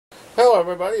Hello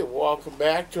everybody, welcome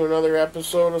back to another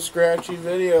episode of Scratchy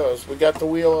Videos. We got the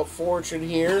Wheel of Fortune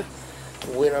here.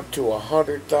 We went up to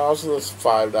 100,000. This is a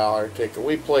 $5 ticket.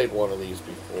 We played one of these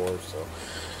before, so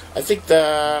I think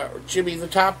Jimmy, the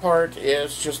top part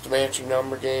is just a matching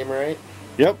number game, right?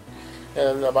 Yep.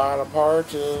 And the bottom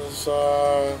part is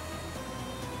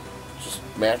just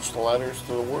match the letters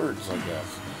to the words, I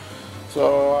guess.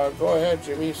 So go ahead,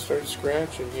 Jimmy, start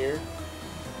scratching here.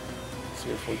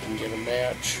 See if we can get a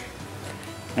match.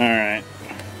 Alright.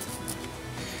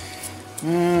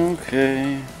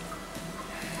 Okay.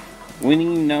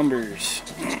 Winning numbers.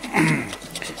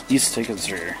 These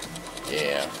tickets are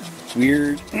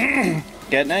weird.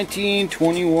 Got 19,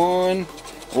 21,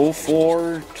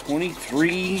 04,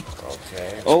 23,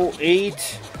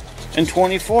 08, and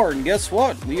 24. And guess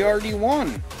what? We already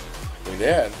won. We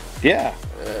did? Yeah.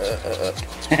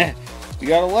 We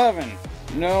got 11.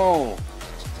 No.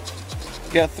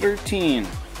 We got 13.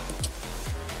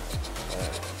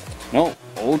 Nope.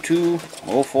 02,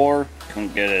 04.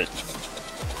 Couldn't get it.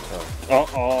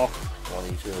 Uh-oh.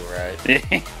 22, right?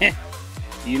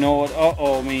 You know what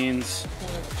uh-oh means.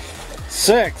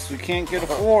 6. We can't get a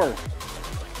 4.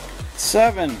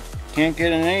 7. Can't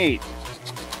get an 8.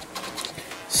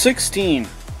 16.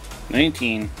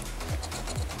 19.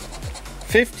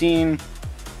 15.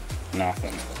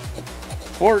 Nothing.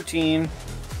 14.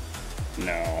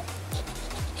 No.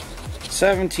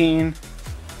 17.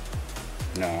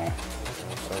 No.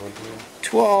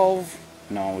 12.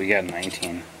 No, we got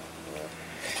 19.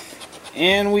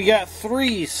 And we got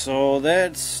 3, so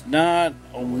that's not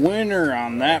a winner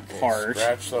on that part.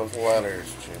 Scratch those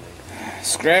letters, Jimmy.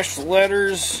 Scratch the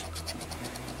letters.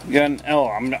 We got an L.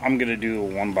 I'm gonna do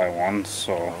one by one,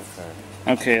 so.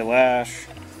 Okay, Lash.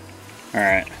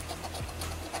 Alright.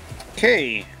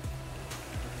 K.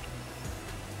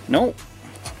 Nope.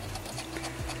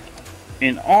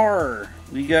 An R.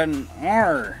 We got an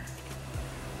R.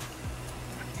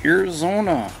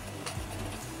 Arizona.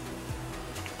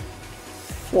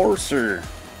 Forcer.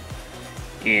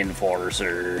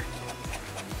 Enforcer.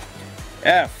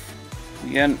 F.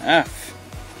 We got an F.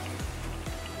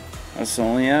 That's the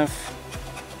only F.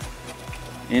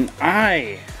 An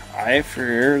I. I for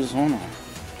Arizona.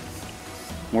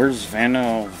 Where's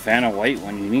Vanna White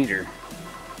when you need her?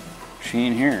 She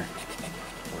ain't here.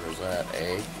 What is that?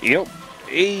 A? Yep.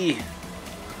 A.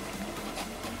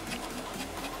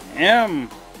 M.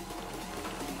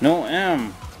 No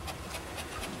M.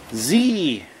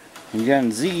 Z. We got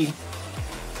a Z.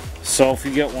 So if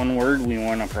you get one word, we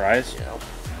win a prize. Yep.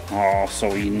 Oh, so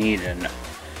we need an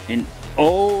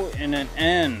O and an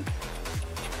N.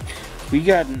 We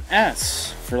got an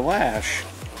S for Lash.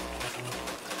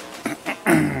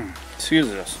 Excuse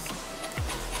us.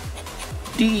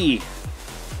 D.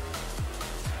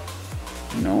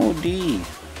 No D.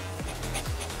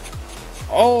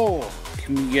 Oh,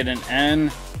 can we get an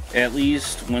N at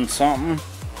least? Win something.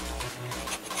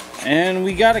 And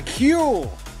we got a Q.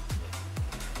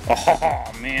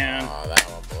 Oh man. Oh, that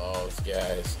one blows,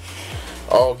 guys.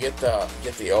 Oh, get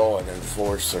the O and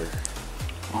Enforcer.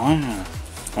 Oh yeah.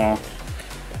 Well,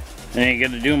 they ain't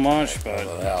gonna do much, but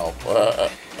That'll help.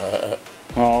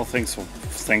 well, thanks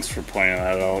for pointing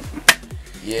that out.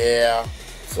 Yeah.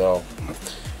 So,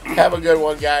 have a good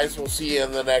one, guys. We'll see you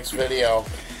in the next video.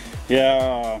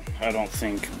 Yeah, I don't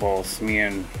think both me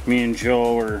and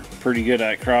Joe were pretty good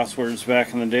at crosswords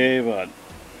back in the day, but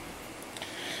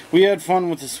we had fun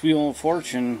with this Wheel of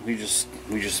Fortune. We just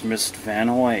missed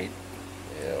Vanna White.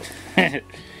 Yeah.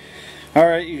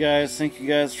 Alright, you guys, thank you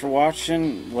guys for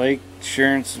watching. Like,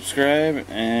 share, and subscribe,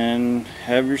 and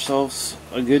have yourselves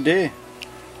a good day.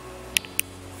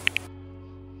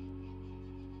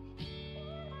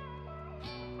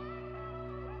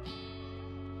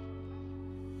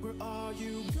 Where are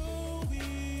you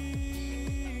going?